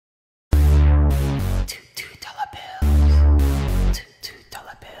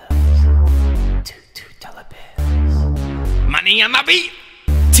money on my beat.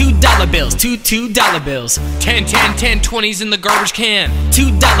 $2 bills, $2 bills. 10, 10, 10, 20s in the garbage can.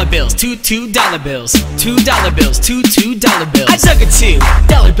 $2 bills, $2 bills. $2 bills, $2 bills. I dug a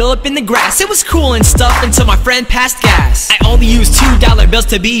 $2 bill up in the grass. It was cool and stuff until my friend passed gas. I only use $2 bills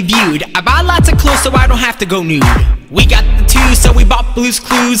to be viewed. I buy lots of clothes so I don't have to go nude. We got the 2, so we bought Blue's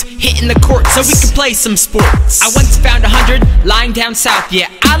Clues, hitting the court so we could play some sports. I once found 100 lying down south. Yeah,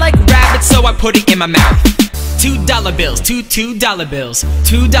 I like rabbits, so I put it in my mouth. $2 bills, $2 bills.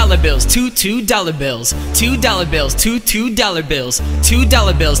 $2 bills, $2 bills. $2 bills, $2 bills.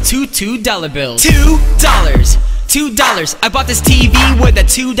 $2 bills, $2 bills. $2. I bought this TV with a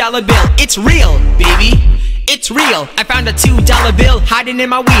 $2 bill. It's real, baby. It's real. I found a $2 bill hiding in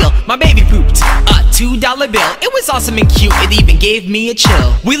my wheel. My baby pooped a $2 bill. It was awesome and cute. It even gave me a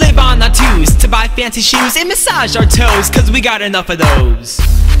chill. We live on our 2s to buy fancy shoes and massage our toes, cause we got enough of those.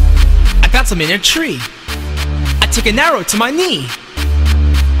 I found some in a tree. I took an arrow to my knee.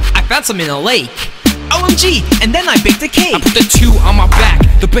 I found some in a lake. OMG, and then I baked a cake. I put the 2 on my back,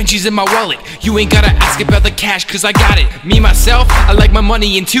 the Benji's in my wallet. You ain't gotta ask about the cash, cause I got it. Me, myself, I like my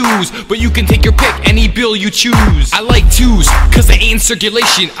money in 2s, but you can take your pick, any bill you choose. I like 2s, cause they ain't in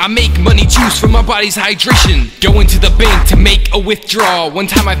circulation. I make money juice from my body's hydration. Going to the bank to make a withdrawal. One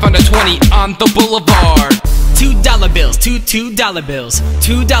time I found a 20 on the boulevard. $2 bills, $2 bills.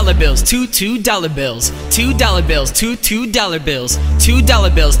 $2 bills, $2 bills. $2 bills, $2 bills.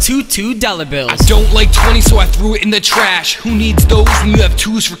 $2 bills, $2 bills. I don't like 20, so I threw it in the trash. Who needs those when you have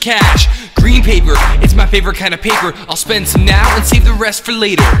 2s for cash? Green paper, it's my favorite kind of paper. I'll spend some now and save the rest for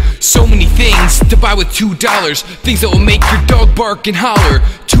later. So many things to buy with $2. Things that will make your dog bark and holler.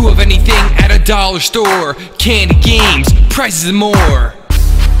 2 of anything at a dollar store. Candy, games, prices and more.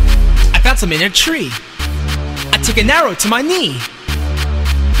 I found some in a tree. I took an arrow to my knee.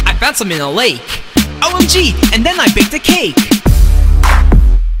 I found some in a lake. OMG, and then I baked a cake.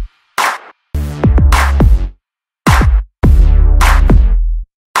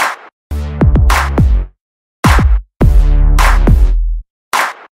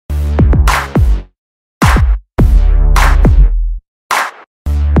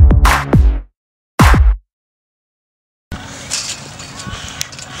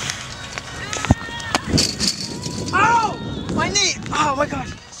 My knee! Oh my god!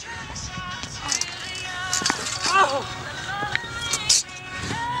 Oh!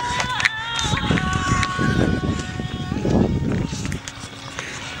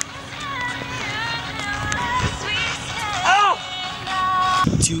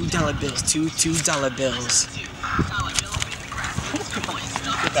 $2 bills, $2 bills.